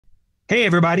Hey,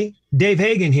 everybody. Dave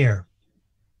Hagan here.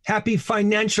 Happy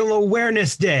Financial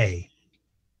Awareness Day.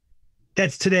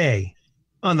 That's today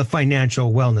on the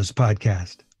Financial Wellness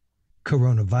Podcast,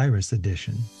 Coronavirus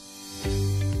Edition.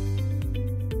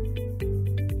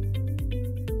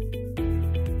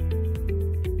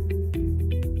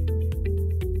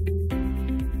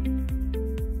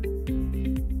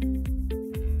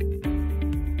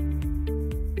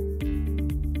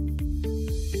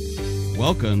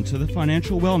 Welcome to the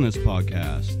Financial Wellness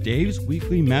Podcast, Dave's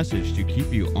weekly message to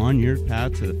keep you on your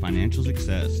path to the financial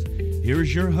success. Here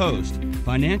is your host,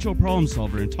 financial problem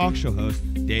solver and talk show host,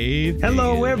 Dave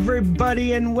Hello, Hagan.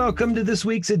 everybody, and welcome to this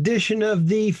week's edition of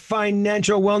the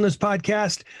Financial Wellness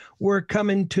Podcast. We're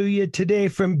coming to you today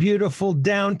from beautiful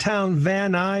downtown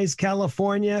Van Nuys,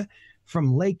 California,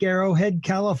 from Lake Arrowhead,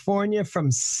 California,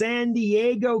 from San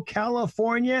Diego,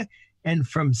 California, and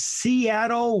from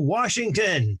Seattle,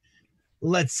 Washington.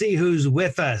 Let's see who's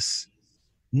with us.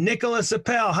 Nicholas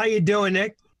Appel. How you doing,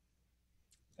 Nick?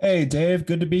 Hey, Dave.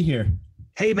 Good to be here.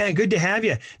 Hey, man. Good to have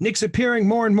you. Nick's appearing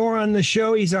more and more on the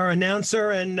show. He's our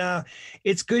announcer, and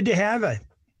it's good to have you.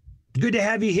 Good to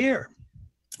have you here.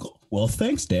 Well,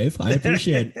 thanks, Dave. I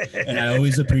appreciate it. And I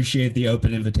always appreciate the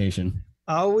open invitation.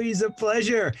 Always a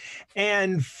pleasure.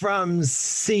 And from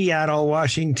Seattle,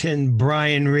 Washington,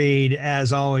 Brian Reed,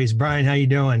 as always. Brian, how you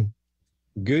doing?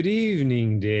 Good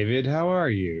evening, David. How are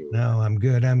you? No, I'm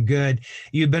good. I'm good.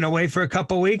 You've been away for a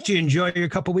couple of weeks. Do you enjoy your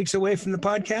couple of weeks away from the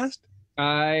podcast?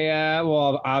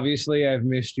 Well, obviously I've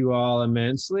missed you all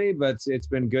immensely, but it's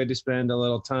been good to spend a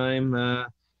little time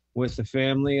with the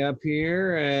family up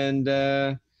here. And,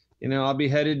 I'll be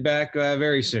headed back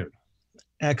very soon.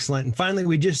 Excellent. And finally,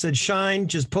 we just said, Shine,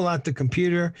 just pull out the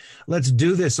computer. Let's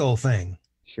do this whole thing.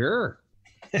 Sure.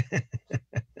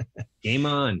 Game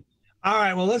on. All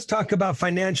right, well, let's talk about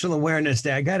Financial Awareness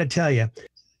Day. I got to tell you,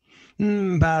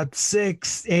 about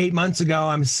 6-8 months ago,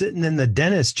 I'm sitting in the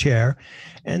dentist chair,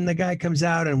 and the guy comes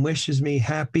out and wishes me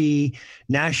happy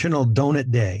National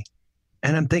Donut Day.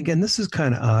 And I'm thinking, this is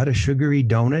kind of odd, a sugary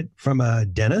donut from a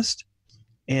dentist.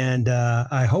 And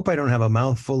I hope I don't have a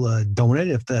mouthful of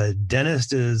donut if the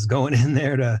dentist is going in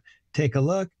there to take a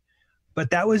look.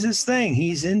 But that was his thing.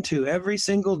 He's into every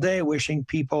single day wishing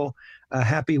people a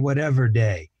happy whatever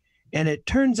day. And it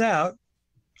turns out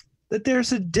that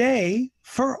there's a day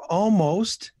for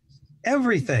almost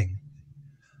everything.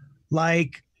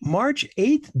 Like March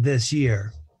 8th this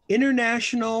year,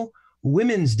 International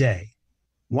Women's Day.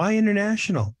 Why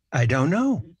international? I don't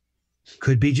know.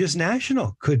 Could be just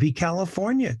national. Could be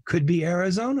California. Could be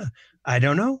Arizona. I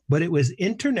don't know. But it was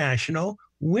International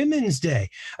Women's Day.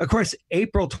 Of course,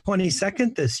 April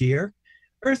 22nd this year,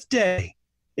 Earth Day.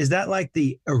 Is that like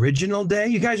the original day?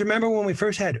 You guys remember when we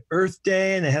first had Earth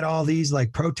Day and they had all these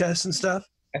like protests and stuff?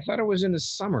 I thought it was in the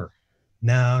summer.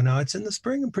 No, it's in the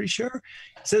spring. I'm pretty sure.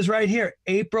 It says right here,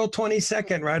 April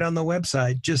 22nd, right on the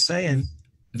website. Just saying.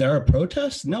 There are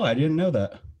protests? No, I didn't know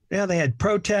that. Yeah, they had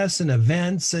protests and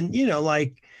events and,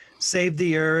 like Save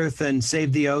the Earth and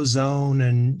Save the Ozone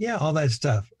and all that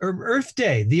stuff. Earth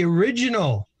Day, the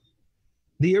original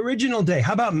day.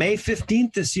 How about May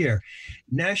 15th this year?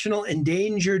 National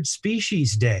Endangered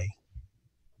Species Day.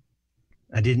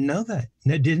 I didn't know that.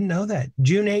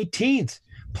 June 18th,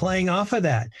 playing off of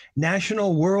that,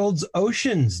 National World's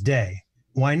Oceans Day.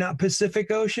 Why not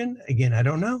Pacific Ocean? Again, I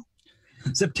don't know.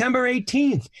 September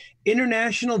 18th,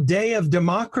 International Day of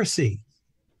Democracy.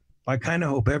 I kind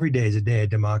of hope every day is a day of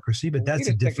democracy, but that's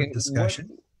a different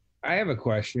discussion. I have a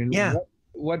question. Yeah.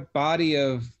 What body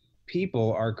of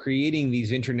people are creating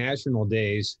these international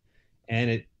days,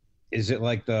 and is it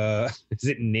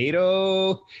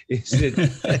NATO? Is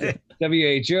it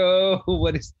WHO?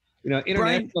 What is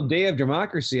International Day of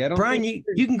Democracy? Brian, you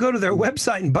can go to their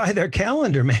website and buy their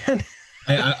calendar, man.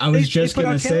 I was just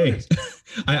gonna say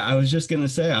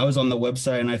I was on the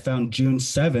website and I found June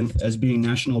 7th as being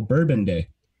National Bourbon Day.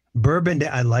 Bourbon Day.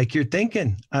 I like your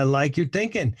thinking. How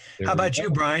about you,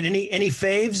 Brian? Any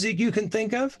faves that you can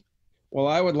think of? Well,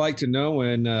 I would like to know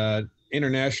when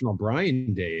International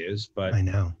Brian Day is, but I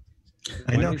know.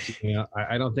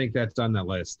 I don't think that's on that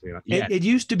list. It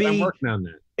used to be. I'm working on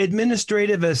that.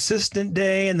 Administrative Assistant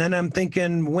Day, and then I'm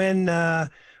thinking when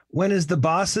is the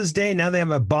Bosses Day? Now they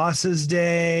have a Bosses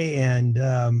Day, and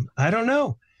I don't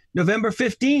know. November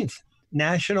 15th,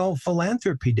 National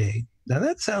Philanthropy Day. Now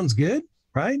that sounds good,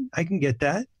 right? I can get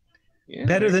that. Yeah.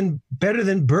 Better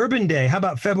than Bourbon Day. How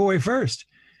about February 1st?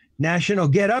 National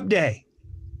Get Up Day.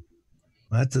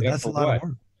 That's a lot of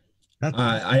work.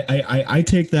 I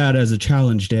take that as a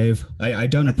challenge, Dave. I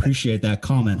don't appreciate that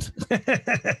comment.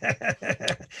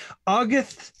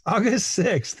 August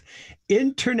 6th,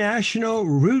 International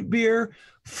Root Beer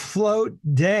Float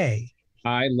Day.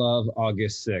 I love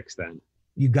August 6th then.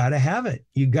 You got to have it.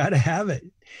 You got to have it.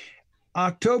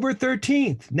 October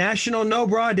 13th, National No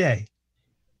Bra Day.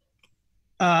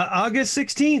 August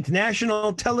 16th,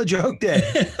 National Tell a Joke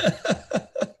Day.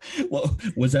 Well,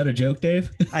 was that a joke,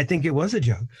 Dave? I think it was a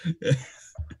joke.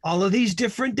 All of these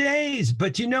different days.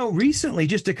 But, you know, recently,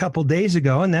 just a couple days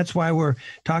ago, and that's why we're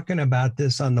talking about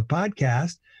this on the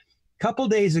podcast, a couple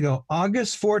days ago,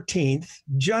 August 14th,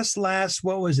 just last,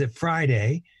 what was it,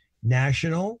 Friday,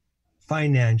 National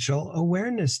Financial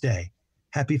Awareness Day.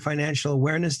 Happy Financial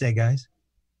Awareness Day, guys.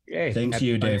 Hey, thanks to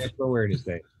you, Dave. Financial Awareness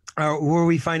Day. Were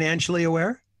we financially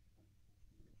aware?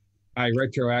 I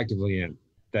retroactively am.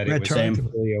 That it was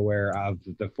fully aware of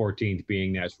the 14th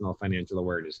being National Financial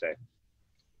Awareness Day.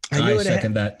 I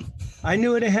second that. I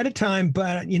knew it ahead of time,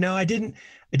 but you know, I didn't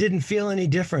feel any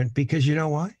different because you know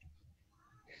why?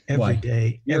 Every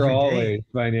day. You're always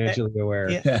financially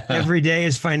aware. Every day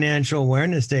is Financial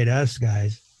Awareness Day to us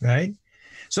guys, right?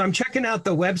 So I'm checking out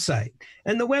the website,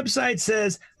 and the website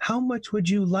says, how much would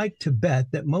you like to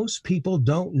bet that most people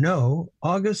don't know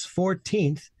August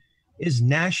 14th is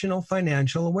National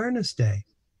Financial Awareness Day?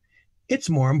 It's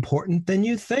more important than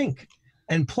you think.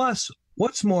 And plus,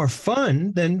 what's more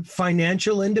fun than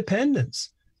financial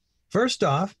independence? First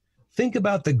off, think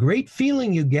about the great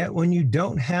feeling you get when you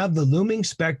don't have the looming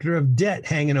specter of debt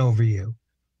hanging over you.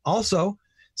 Also,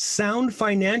 sound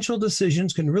financial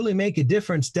decisions can really make a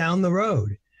difference down the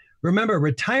road. Remember,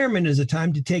 retirement is a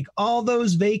time to take all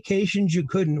those vacations you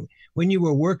couldn't when you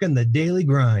were working the daily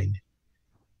grind.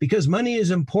 Because money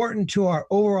is important to our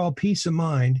overall peace of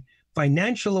mind,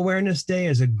 Financial Awareness Day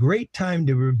is a great time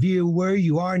to review where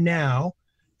you are now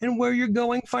and where you're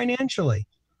going financially.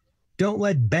 Don't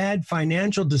let bad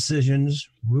financial decisions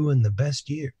ruin the best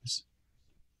years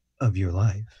of your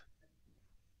life.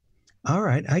 All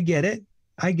right, I get it.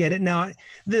 Now,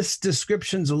 this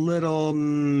description's a little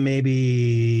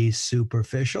maybe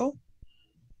superficial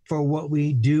for what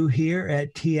we do here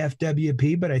at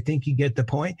TFWP, but I think you get the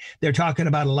point. They're talking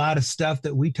about a lot of stuff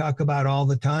that we talk about all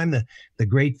the time, the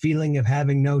great feeling of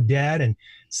having no debt and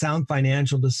sound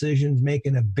financial decisions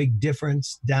making a big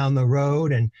difference down the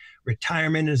road. And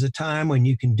retirement is a time when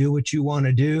you can do what you want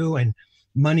to do. And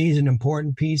money is an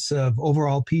important piece of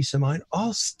overall peace of mind,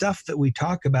 all stuff that we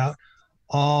talk about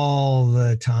all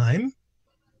the time.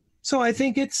 So I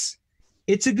think it's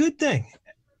a good thing.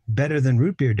 Better than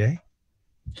Root Beer Day.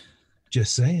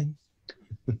 Just saying.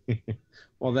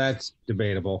 Well, that's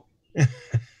debatable.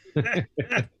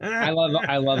 I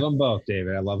love them both,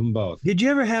 David. I love them both. Did you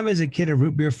ever have as a kid a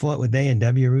root beer float with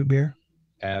A&W root beer?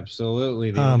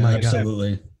 Absolutely. Oh my God.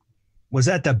 Absolutely. Was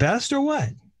that the best or what?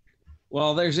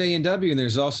 Well, there's A&W and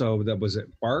there's also, was it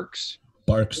Barks?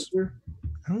 Barks.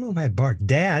 I don't know if I had Bark.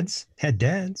 Had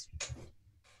dads.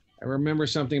 I remember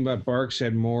something about Barks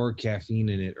had more caffeine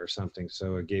in it or something,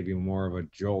 so it gave you more of a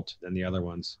jolt than the other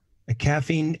ones. A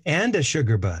caffeine and a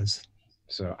sugar buzz.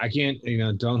 So I can't,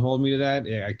 don't hold me to that.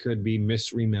 I could be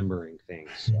misremembering things.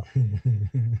 So.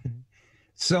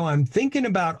 So I'm thinking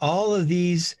about all of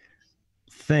these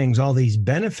things, all these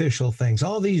beneficial things,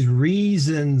 all these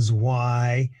reasons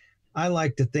why I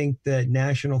like to think that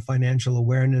National Financial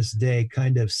Awareness Day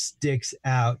kind of sticks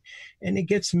out. And it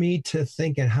gets me to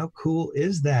thinking, how cool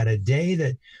is that? A day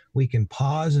that we can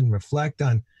pause and reflect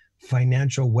on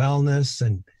financial wellness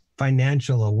and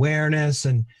financial awareness.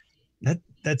 And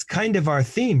that's kind of our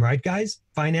theme, right, guys?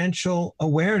 Financial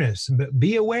awareness.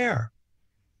 Be aware,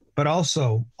 but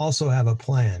also have a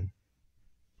plan.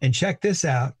 And check this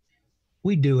out.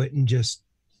 We do it in just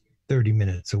 30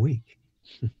 minutes a week.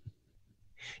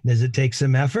 Does it take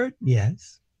some effort?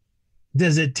 Yes.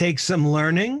 Does it take some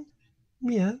learning?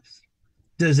 Yes.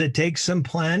 Does it take some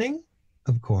planning?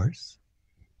 Of course.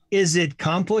 Is it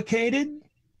complicated?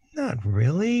 Not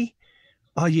really.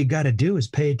 All you got to do is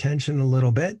pay attention a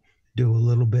little bit, do a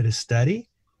little bit of study.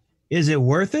 Is it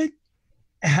worth it?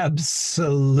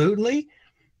 Absolutely.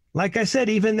 Like I said,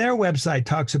 even their website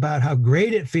talks about how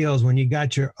great it feels when you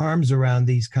got your arms around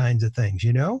these kinds of things,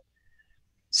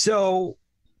 So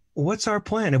what's our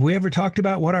plan? Have we ever talked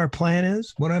about what our plan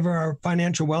is? Whatever our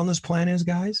financial wellness plan is,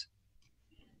 guys?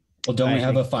 Well, don't we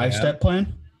have a 5-step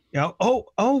plan? Yeah.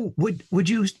 Would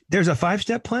you, there's a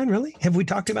 5-step plan, really? Have we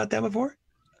talked about that before?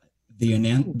 The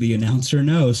announcer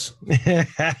knows.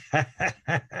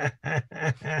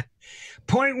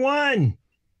 Point 1,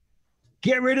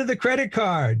 get rid of the credit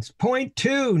cards. Point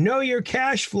 2, know your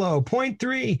cash flow. Point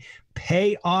 3,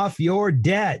 pay off your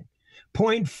debt.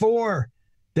 Point 4,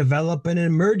 develop an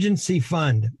emergency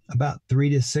fund, about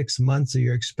 3 to 6 months of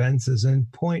your expenses.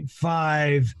 And point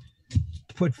 5,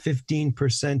 put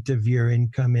 15% of your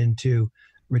income into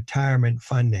retirement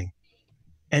funding.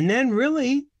 And then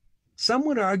really, some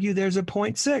would argue there's a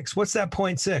 0.6. What's that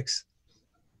 0.6?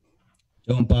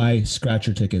 Don't buy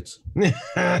scratcher tickets.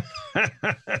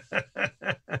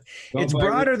 It's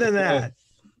broader than that.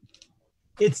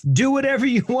 It's do whatever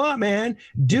you want, man.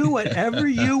 Do whatever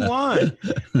you want.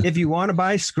 If you want to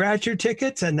buy scratcher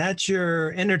tickets and that's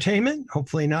your entertainment,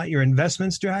 hopefully not your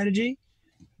investment strategy,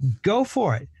 go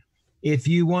for it. If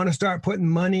you want to start putting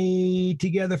money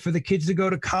together for the kids to go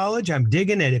to college, I'm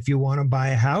digging it. If you want to buy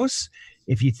a house,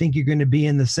 if you think you're going to be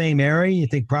in the same area, you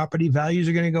think property values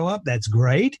are going to go up, that's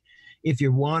great. If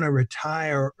you want to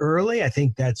retire early, I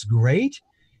think that's great.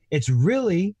 It's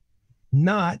really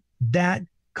not that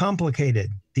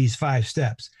complicated, these 5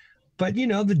 steps. But, you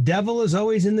know, the devil is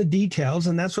always in the details,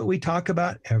 and that's what we talk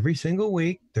about every single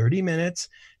week, 30 minutes,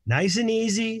 nice and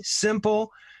easy,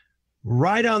 simple,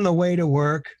 right on the way to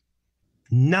work,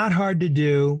 not hard to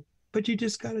do, but you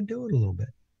just got to do it a little bit,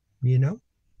 you know?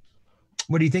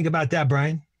 What do you think about that,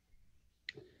 Brian?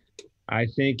 I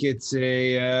think it's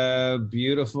a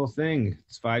beautiful thing.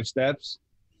 It's 5 steps.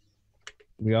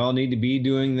 We all need to be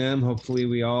doing them. Hopefully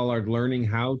we all are learning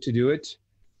how to do it.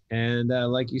 And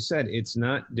like you said, it's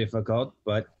not difficult,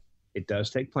 but it does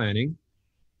take planning.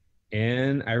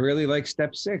 And I really like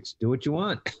step 6, do what you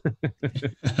want.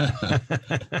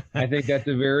 I think that's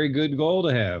a very good goal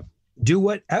to have. Do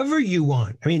whatever you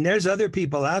want. I mean, there's other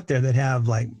people out there that have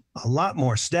like a lot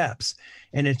more steps,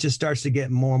 and it just starts to get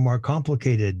more and more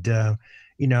complicated.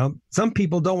 You know, some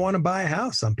people don't want to buy a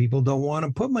house. Some people don't want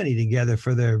to put money together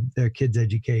for their kids'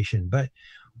 education. But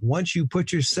once you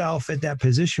put yourself at that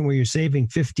position where you're saving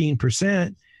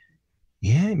 15%,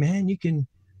 yeah, man, you can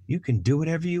do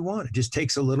whatever you want. It just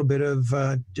takes a little bit of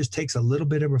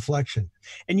reflection.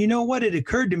 And you know what? It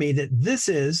occurred to me that this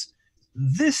is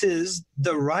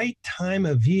the right time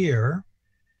of year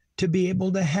to be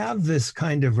able to have this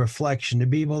kind of reflection, to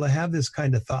be able to have this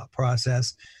kind of thought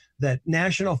process. That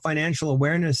National Financial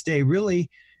Awareness Day really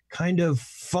kind of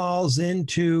falls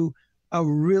into a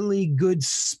really good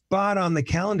spot on the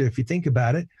calendar. If you think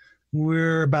about it,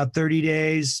 we're about 30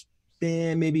 days,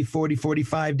 maybe 40,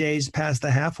 45 days past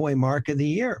the halfway mark of the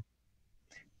year.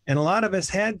 And a lot of us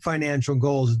had financial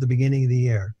goals at the beginning of the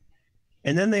year.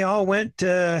 And then they all went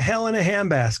to hell in a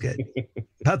handbasket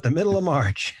about the middle of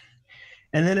March.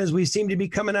 And then as we seem to be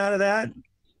coming out of that,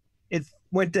 it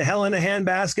went to hell in a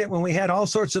handbasket when we had all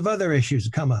sorts of other issues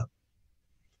come up.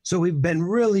 So we've been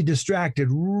really distracted,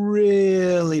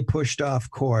 really pushed off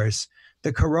course.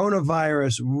 The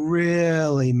coronavirus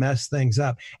really messed things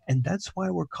up. And that's why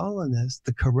we're calling this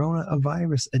the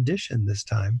coronavirus edition this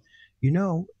time. You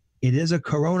know, it is a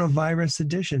coronavirus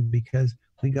edition because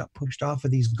we got pushed off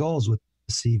of these goals with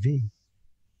the CV.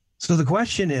 So the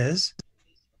question is,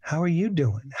 how are you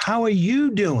doing? How are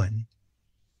you doing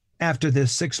after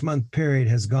this 6-month period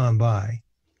has gone by?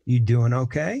 You doing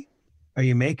okay? Are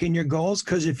you making your goals?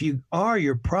 Because if you are,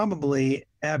 you're probably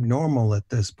abnormal at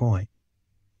this point.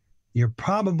 You're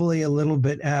probably a little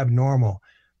bit abnormal,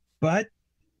 but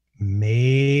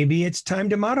maybe it's time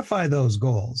to modify those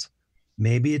goals.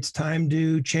 Maybe it's time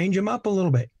to change them up a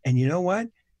little bit. And you know what?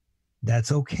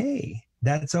 That's okay.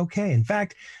 That's okay. In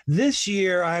fact, this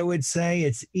year, I would say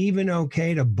it's even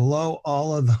okay to blow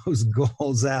all of those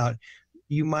goals out.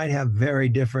 You might have very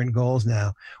different goals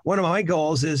now. One of my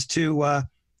goals is to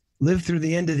live through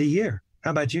the end of the year.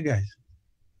 How about you guys?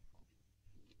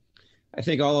 I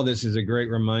think all of this is a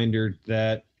great reminder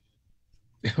that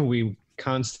we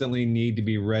constantly need to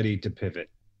be ready to pivot.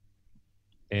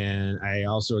 And I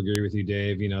also agree with you,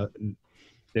 Dave. You know,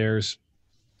 there's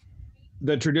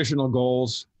the traditional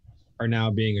goals are now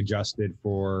being adjusted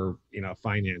for, you know,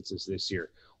 finances this year.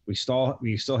 We still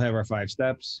have our 5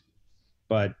 steps,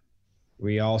 but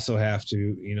we also have to,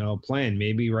 you know, plan.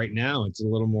 Maybe right now it's a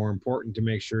little more important to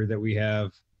make sure that we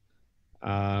have,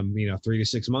 3 to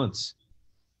 6 months,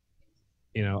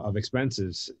 of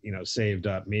expenses, saved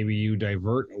up. Maybe you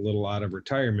divert a little out of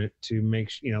retirement to make,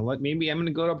 maybe I'm going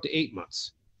to go up to 8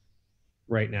 months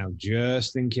right now,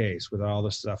 just in case with all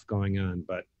the stuff going on.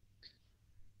 But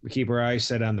we keep our eyes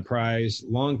set on the prize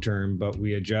long term, but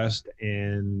we adjust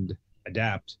and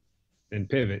adapt and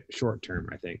pivot short term,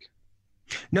 I think.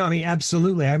 No, I mean,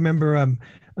 absolutely. I remember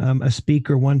a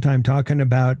speaker one time talking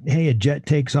about, hey, a jet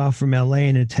takes off from LA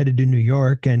and it's headed to New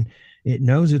York, and it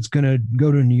knows it's going to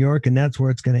go to New York and that's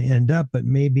where it's going to end up. But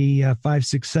maybe 5,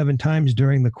 6, 7 times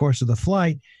during the course of the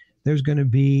flight, there's going to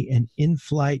be an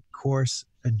in-flight course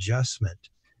adjustment.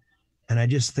 And I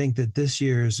just think that this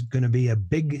year is going to be a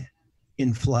big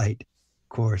in-flight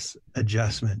course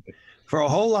adjustment for a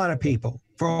whole lot of people,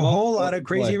 for a whole lot of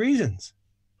crazy reasons.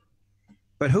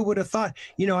 But who would have thought?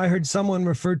 I heard someone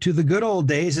refer to the good old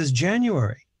days as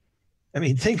January. I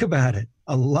mean, think about it.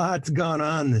 A lot's gone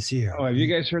on this year. Oh, have you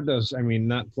guys heard those? I mean,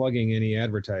 not plugging any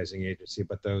advertising agency,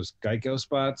 but those Geico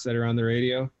spots that are on the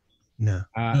radio? No.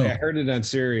 I heard it on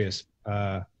Sirius,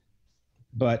 but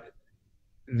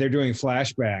they're doing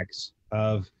flashbacks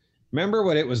of, remember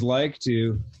what it was like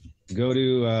to go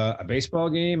to a baseball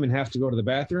game and have to go to the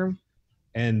bathroom?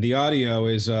 And the audio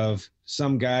is of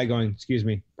some guy going, excuse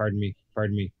me, pardon me,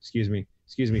 excuse me,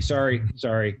 sorry,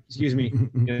 excuse me.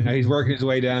 He's working his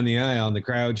way down the aisle and the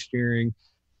crowd cheering.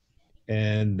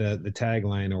 And the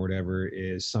tagline or whatever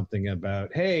is something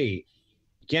about, hey,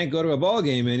 you can't go to a ball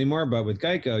game anymore, but with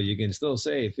Geico, you can still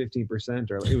save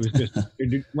 15%. Or it was just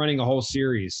they're running a whole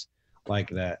series like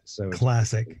that. So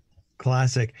classic.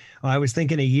 I was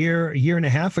thinking a year and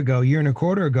a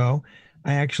quarter ago,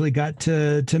 I actually got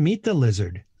to meet the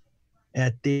lizard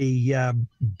at the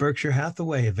Berkshire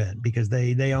Hathaway event because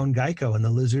they own Geico and the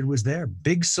lizard was there.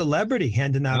 Big celebrity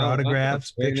handing out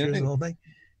autographs, pictures, the whole thing.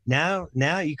 Now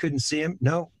you couldn't see him.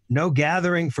 No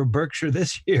gathering for Berkshire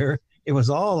this year. It was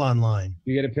all online.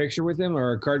 You get a picture with him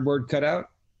or a cardboard cutout?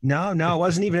 No, it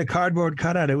wasn't even a cardboard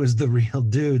cutout. It was the real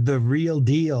dude, the real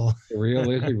deal. The real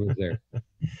lizard was there.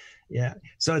 Yeah.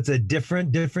 So it's a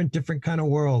different kind of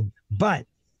world, but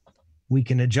we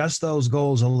can adjust those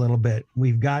goals a little bit.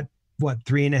 We've got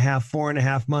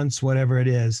 4.5 months, whatever it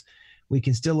is. We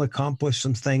can still accomplish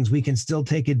some things. We can still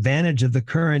take advantage of the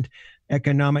current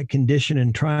economic condition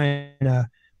and try and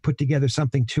put together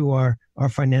something to our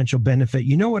financial benefit.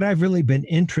 You know what I've really been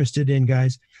interested in,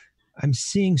 guys? I'm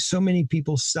seeing so many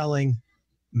people selling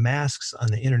masks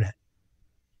on the internet.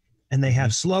 And they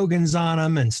have slogans on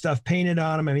them and stuff painted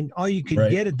on them. I mean, all you could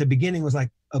get at the beginning was like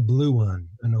a blue one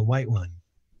and a white one.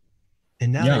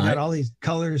 And now they've got all these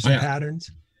colors and patterns.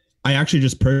 I actually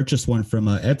just purchased one from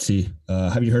Etsy.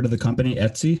 Have you heard of the company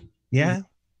Etsy? Yeah.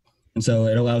 And so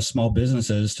it allows small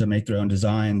businesses to make their own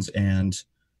designs and,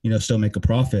 still make a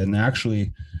profit. And they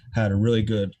actually had a really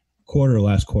good quarter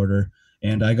last quarter.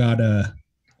 And I got a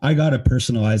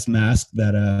personalized mask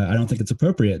that I don't think it's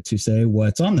appropriate to say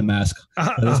what's on the mask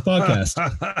for this podcast.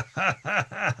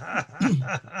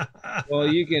 Well,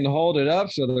 you can hold it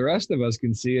up so the rest of us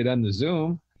can see it on the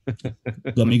Zoom.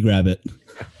 Let me grab it.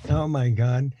 Oh my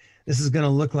God. This is going to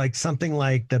look like something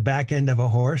like the back end of a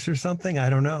horse or something.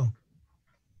 I don't know.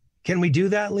 Can we do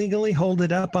that legally? Hold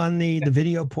it up on the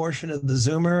video portion of the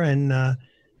Zoomer and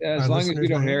as long as we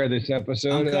don't air this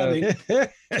episode.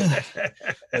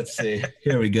 Let's see.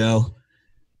 Here we go.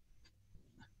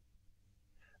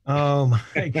 Oh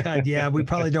my God. Yeah. We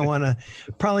probably don't want to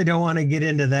get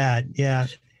into that. Yeah.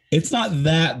 It's not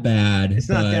that bad. It's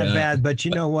not that bad, but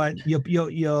you know what?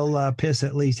 You'll piss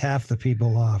at least half the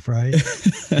people off, right?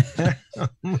 Oh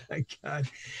my God.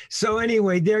 So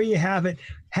anyway, there you have it.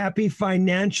 Happy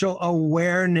Financial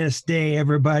Awareness Day,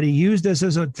 everybody. Use this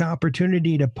as an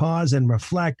opportunity to pause and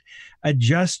reflect,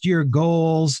 adjust your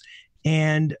goals,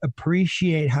 and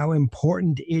appreciate how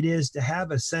important it is to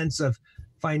have a sense of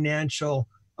financial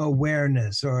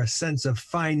awareness or a sense of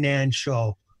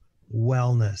financial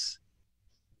wellness.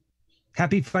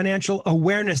 Happy Financial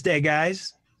Awareness Day,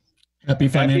 guys. Happy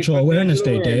Financial Awareness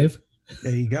Day, Dave.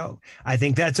 There you go. I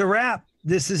think that's a wrap.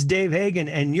 This is Dave Hagan,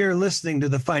 and you're listening to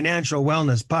the Financial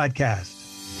Wellness Podcast.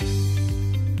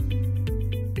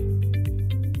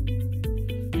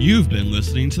 You've been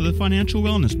listening to the Financial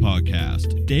Wellness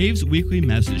Podcast, Dave's weekly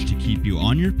message to keep you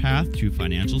on your path to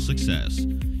financial success.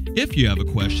 If you have a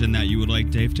question that you would like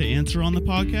Dave to answer on the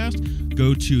podcast,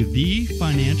 go to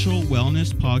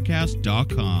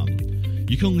thefinancialwellnesspodcast.com.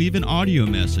 You can leave an audio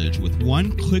message with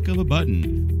one click of a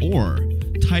button or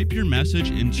type your message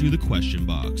into the question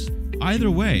box. Either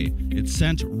way, it's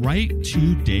sent right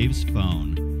to Dave's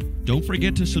phone. Don't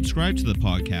forget to subscribe to the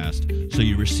podcast so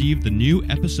you receive the new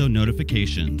episode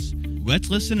notifications. Let's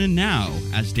listen in now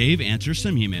as Dave answers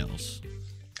some emails.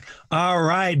 All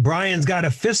right. Brian's got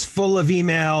a fistful of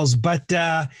emails, but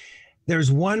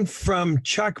there's one from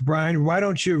Chuck. Brian, why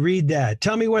don't you read that?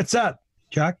 Tell me what's up,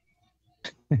 Chuck.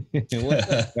 What's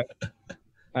up?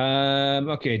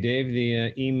 Okay, Dave,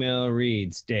 the email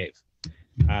reads, Dave,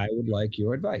 I would like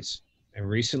your advice. I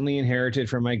recently inherited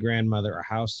from my grandmother a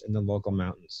house in the local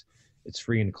mountains. It's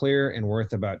free and clear and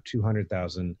worth about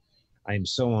 $200,000. I am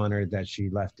so honored that she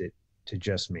left it to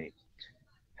just me.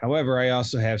 However, I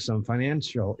also have some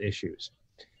financial issues.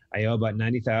 I owe about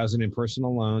 $90,000 in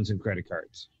personal loans and credit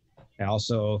cards. I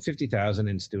also owe $50,000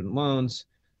 in student loans,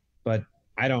 but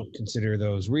I don't consider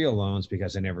those real loans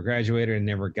because I never graduated and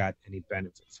never got any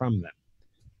benefit from them.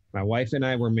 My wife and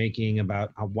I were making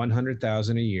about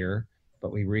 $100,000 a year,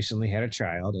 but we recently had a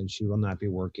child and she will not be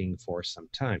working for some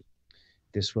time.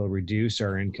 This will reduce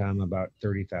our income about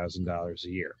 $30,000 a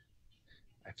year.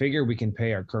 I figure we can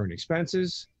pay our current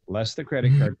expenses, less the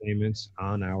credit card payments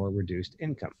on our reduced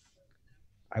income.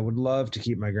 I would love to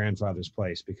keep my grandfather's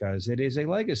place because it is a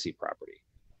legacy property.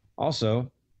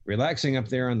 Also, relaxing up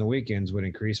there on the weekends would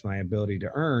increase my ability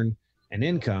to earn an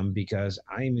income because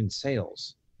I am in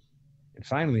sales. And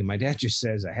finally, my dad just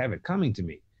says I have it coming to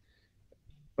me.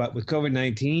 But with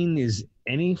COVID-19, is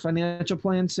any financial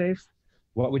plan safe?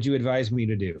 What would you advise me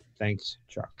to do? Thanks,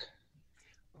 Chuck.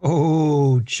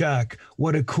 Oh, Chuck,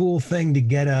 what a cool thing to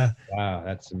get Wow,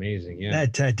 that's amazing. Yeah.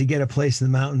 to get a place in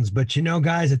the mountains. But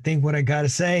guys, I think what I got to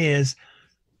say is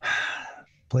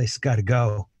place got to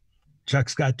go.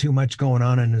 Chuck's got too much going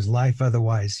on in his life.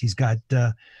 Otherwise, he's got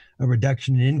a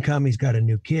reduction in income. He's got a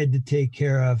new kid to take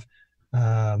care of.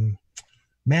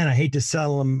 Man, I hate to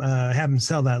have him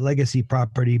sell that legacy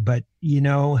property, but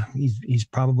he's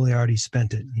probably already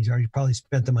spent it. He's already probably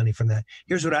spent the money from that.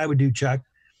 Here's what I would do, Chuck.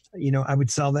 I would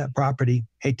sell that property.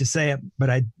 Hate to say it, but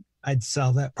I'd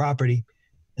sell that property,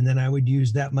 and then I would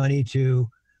use that money to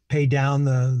pay down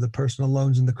the personal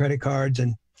loans and the credit cards,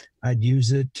 and I'd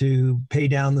use it to pay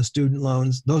down the student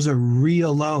loans. Those are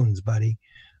real loans, buddy.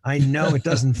 I know it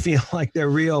doesn't feel like they're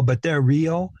real, but they're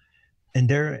real, and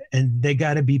they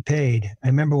got to be paid. I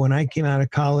remember when I came out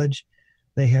of college,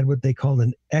 they had what they called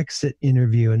an exit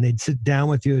interview, and they'd sit down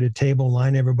with you at a table,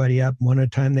 line everybody up one at a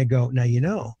time. They go,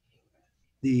 now,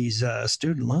 these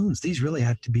student loans, these really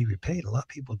have to be repaid. A lot of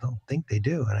people don't think they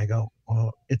do. And I go,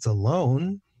 well, it's a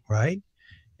loan, right?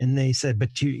 And they said, but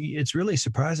it's really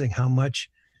surprising how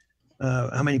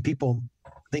many people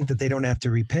think that they don't have to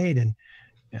repay it. And,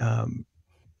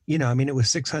 it was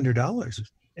 $600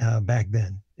 back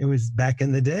then. It was back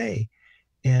in the day.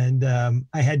 And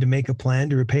I had to make a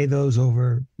plan to repay those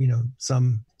over,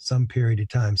 some period of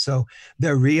time. So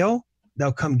they're real.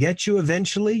 They'll come get you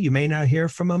eventually. You may not hear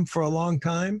from them for a long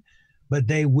time, but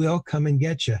they will come and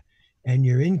get you. And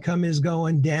your income is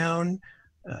going down.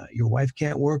 Your wife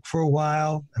can't work for a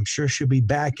while. I'm sure she'll be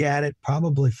back at it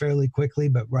probably fairly quickly,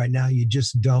 but right now you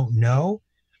just don't know.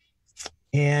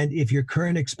 And if your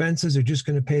current expenses are just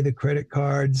going to pay the credit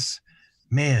cards,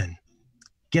 man,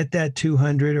 get that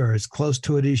 200 or as close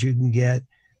to it as you can get.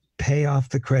 Pay off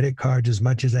the credit cards, as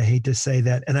much as I hate to say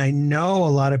that. And I know a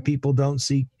lot of people don't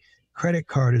see credit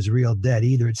card as real debt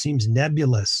either. It seems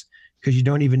nebulous because you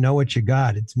don't even know what you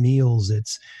got. It's meals,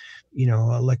 it's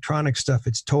electronic stuff,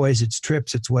 it's toys, it's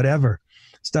trips, it's whatever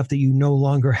stuff that you no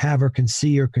longer have or can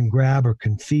see or can grab or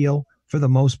can feel for the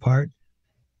most part.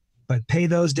 But pay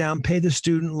those down, pay the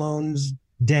student loans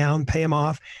down, pay them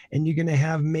off, and you're going to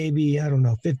have maybe, I don't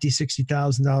know, $50,000,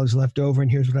 $60,000 left over.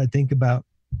 And here's what I think about.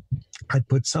 I'd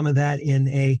put some of that in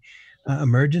a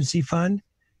emergency fund,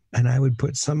 and I would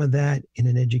put some of that in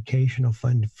an educational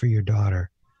fund for your daughter.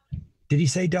 Did he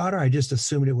say daughter? I just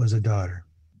assumed it was a daughter.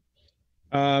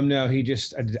 No, he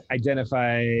just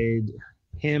identified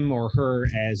him or her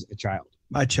as a child.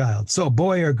 A child. So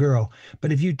boy or girl.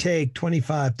 But if you take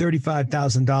 $25,000,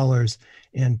 $35,000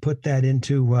 and put that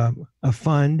into a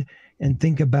fund and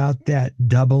think about that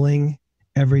doubling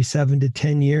every 7 to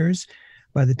 10 years,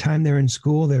 by the time they're in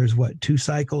school, there's 2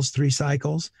 cycles, 3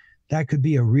 cycles. That could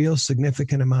be a real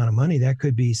significant amount of money. That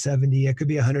could be it could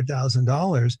be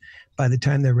 $100,000 by the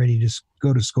time they're ready to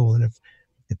go to school. And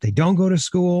if they don't go to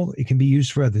school, it can be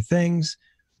used for other things,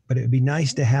 but it would be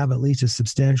nice to have at least a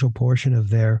substantial portion of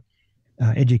their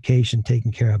education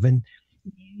taken care of. And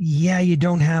yeah, you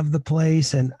don't have the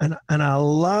place. And I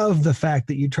love the fact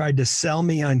that you tried to sell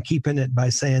me on keeping it by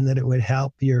saying that it would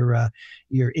help your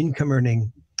income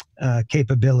earning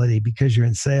capability because you're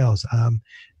in sales.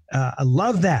 I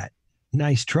love that.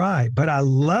 Nice try, but I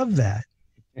love that.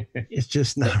 It's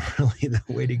just not really the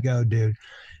way to go, dude.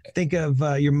 Think of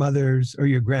your mother's or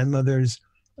your grandmother's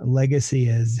legacy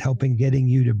as getting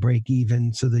you to break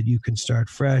even so that you can start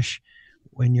fresh.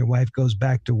 When your wife goes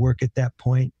back to work at that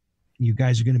point, you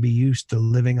guys are going to be used to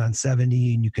living on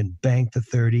 70 and you can bank the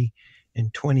 30.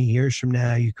 And 20 years from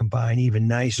now, you can buy an even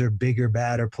nicer, bigger,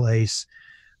 badder place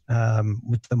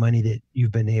with the money that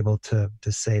you've been able to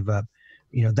save up.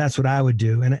 That's what I would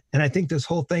do. And I think this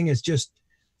whole thing is just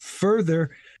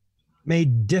further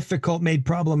made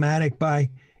problematic by,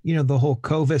 the whole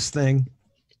COVID thing.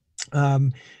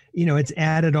 It's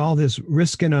added all this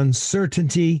risk and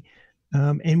uncertainty.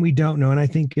 And we don't know. And I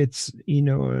think it's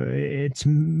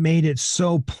made it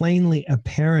so plainly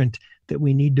apparent that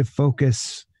we need to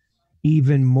focus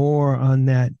even more on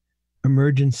that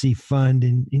emergency fund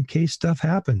in case stuff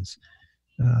happens.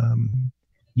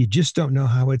 You just don't know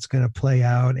how it's going to play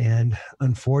out. And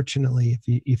unfortunately,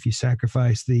 if you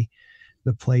sacrifice the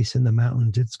place in the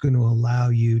mountains, it's going to allow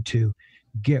you to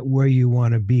get where you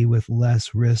want to be with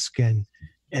less risk and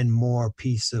more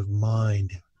peace of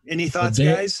mind. Any thoughts,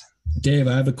 guys? Dave,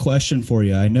 I have a question for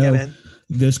you. I know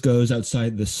this goes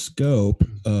outside the scope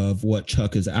of what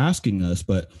Chuck is asking us,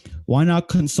 but why not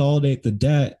consolidate the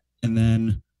debt and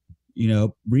then,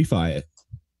 refi it?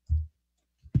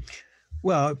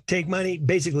 Well, take money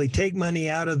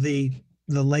out of the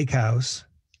lake house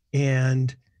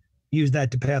and use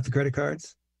that to pay off the credit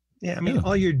cards. Yeah. I mean,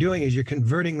 all you're doing is you're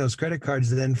converting those credit cards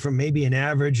then from maybe an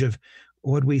average of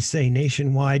what we say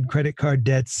nationwide credit card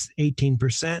debts,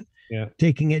 18%,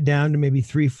 taking it down to maybe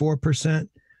 3-4%.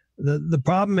 The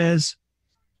problem is,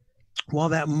 while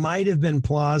that might have been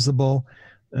plausible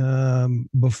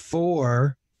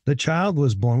before the child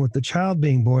was born, with the child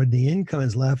being born, the income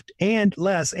is left and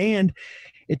less, and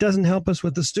it doesn't help us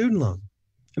with the student loan.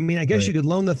 I mean, I guess you could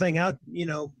loan the thing out,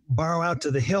 borrow out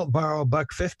to the hilt, borrow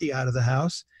 $150 out of the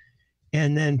house,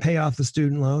 and then pay off the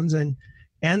student loans and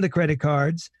the credit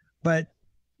cards. But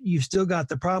you've still got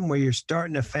the problem where you're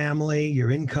starting a family,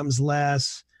 your income's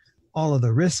less, all of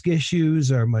the risk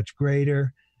issues are much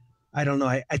greater. I don't know.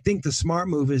 I think the smart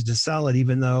move is to sell it,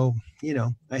 even though,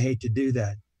 I hate to do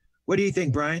that. What do you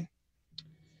think, Brian?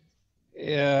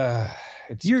 Yeah.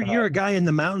 You're a guy in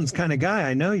the mountains kind of guy.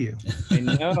 I know you. I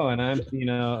know. And I'm,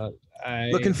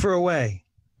 looking for a way.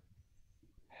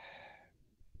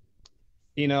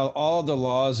 All the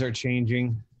laws are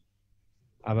changing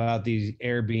about these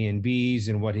Airbnbs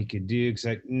and what he could do.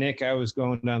 Because Nick, I was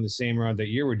going down the same road that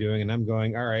you were doing, and I'm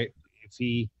going, all right, can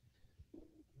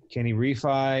he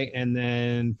refi and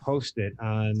then post it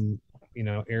on,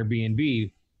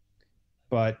 Airbnb?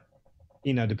 But,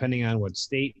 depending on what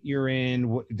state you're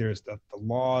in, there's the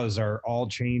laws are all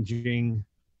changing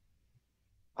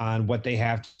on what they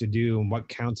have to do and what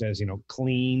counts as,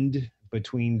 cleaned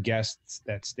between guests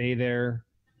that stay there.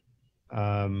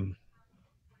 I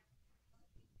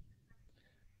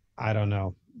don't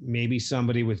know. Maybe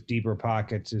somebody with deeper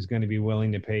pockets is going to be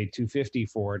willing to pay $250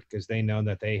 for it because they know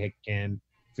that they can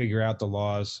figure out the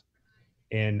laws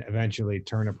and eventually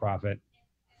turn a profit.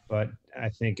 But I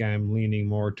think I'm leaning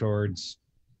more towards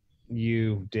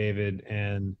you, David,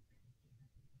 and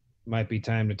might be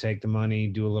time to take the money,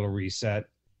 do a little reset,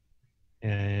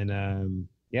 and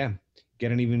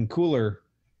get an even cooler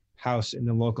house in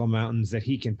the local mountains that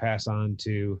he can pass on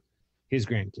to his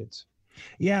grandkids.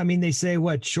 Yeah, I mean, they say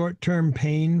short-term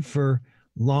pain for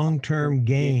long-term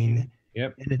gain.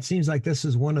 Yep. And it seems like this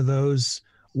is one of those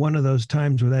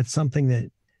times where that's something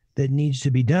that needs to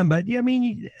be done. But yeah, I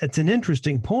mean, it's an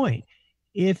interesting point.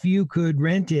 If you could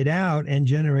rent it out and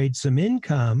generate some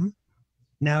income,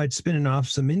 now it's spinning off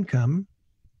some income,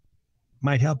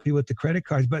 might help you with the credit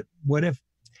cards. But what if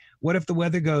the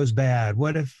weather goes bad?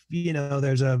 What if,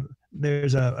 there's a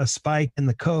spike in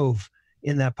the cove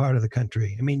in that part of the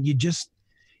country? I mean, you just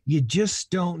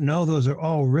don't know. Those are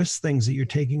all risk things that you're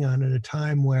taking on at a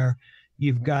time where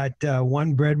you've got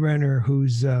one breadwinner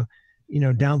who's,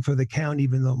 down for the count,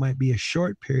 even though it might be a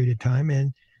short period of time.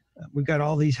 And we've got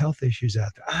all these health issues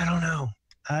out there. I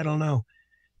don't know.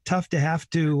 Tough to have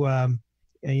to,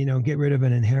 get rid of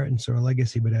an inheritance or a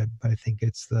legacy, but I think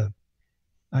it's the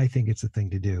thing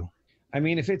to do. I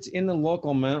mean, if it's in the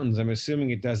local mountains, I'm assuming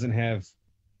it doesn't have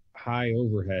high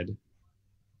overhead.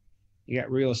 You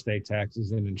got real estate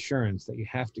taxes and insurance that you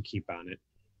have to keep on it.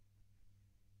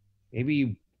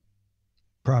 Maybe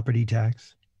property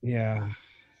tax. Yeah.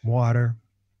 Water,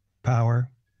 power.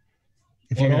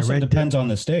 It also depends on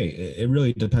the state. It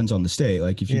really depends on the state.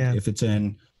 Like if it's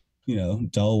in,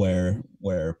 Delaware,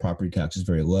 where property tax is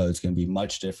very low, it's going to be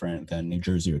much different than New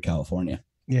Jersey or California.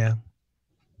 Yeah.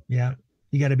 Yeah.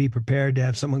 You got to be prepared to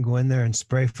have someone go in there and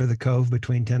spray for the cove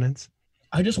between tenants.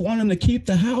 I just want him to keep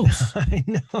the house. I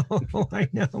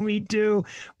know, me too.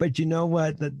 But you know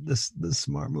what? The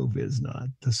smart move is not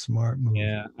the smart move.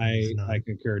 Yeah, I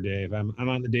concur, Dave. I'm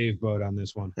on the Dave boat on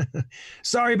this one.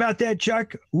 Sorry about that,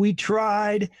 Chuck. We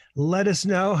tried. Let us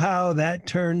know how that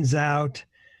turns out.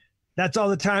 That's all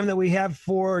the time that we have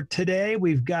for today.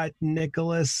 We've got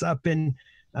Nicholas up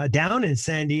down in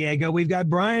San Diego. We've got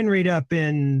Brian Reed up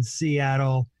in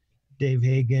Seattle, Dave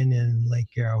Hagan in Lake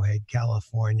Arrowhead,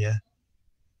 California.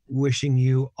 Wishing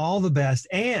you all the best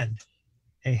and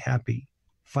a happy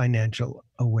Financial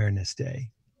Awareness Day.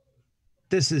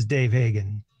 This is Dave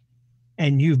Hagan,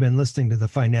 and you've been listening to the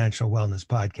Financial Wellness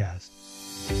Podcast.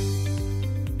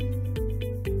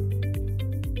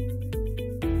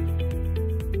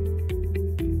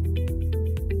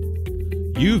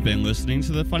 You've been listening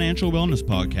to the Financial Wellness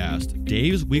Podcast,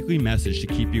 Dave's weekly message to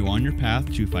keep you on your path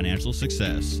to financial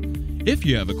success. If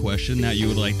you have a question that you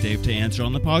would like Dave to answer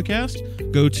on the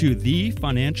podcast, go to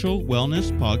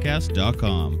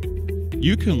thefinancialwellnesspodcast.com.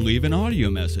 You can leave an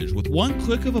audio message with one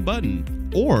click of a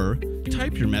button, or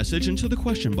type your message into the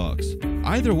question box.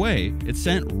 Either way, it's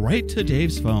sent right to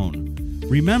Dave's phone.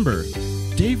 Remember,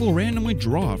 Dave will randomly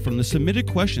draw from the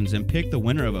submitted questions and pick the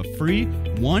winner of a free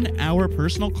 1-hour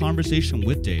personal conversation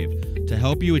with Dave to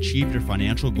help you achieve your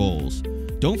financial goals.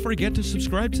 Don't forget to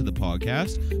subscribe to the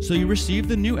podcast so you receive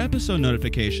the new episode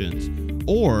notifications,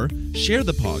 or share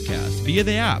the podcast via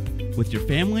the app with your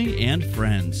family and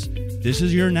friends. This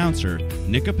is your announcer,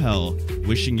 Nick Appel,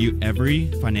 wishing you every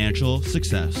financial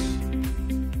success.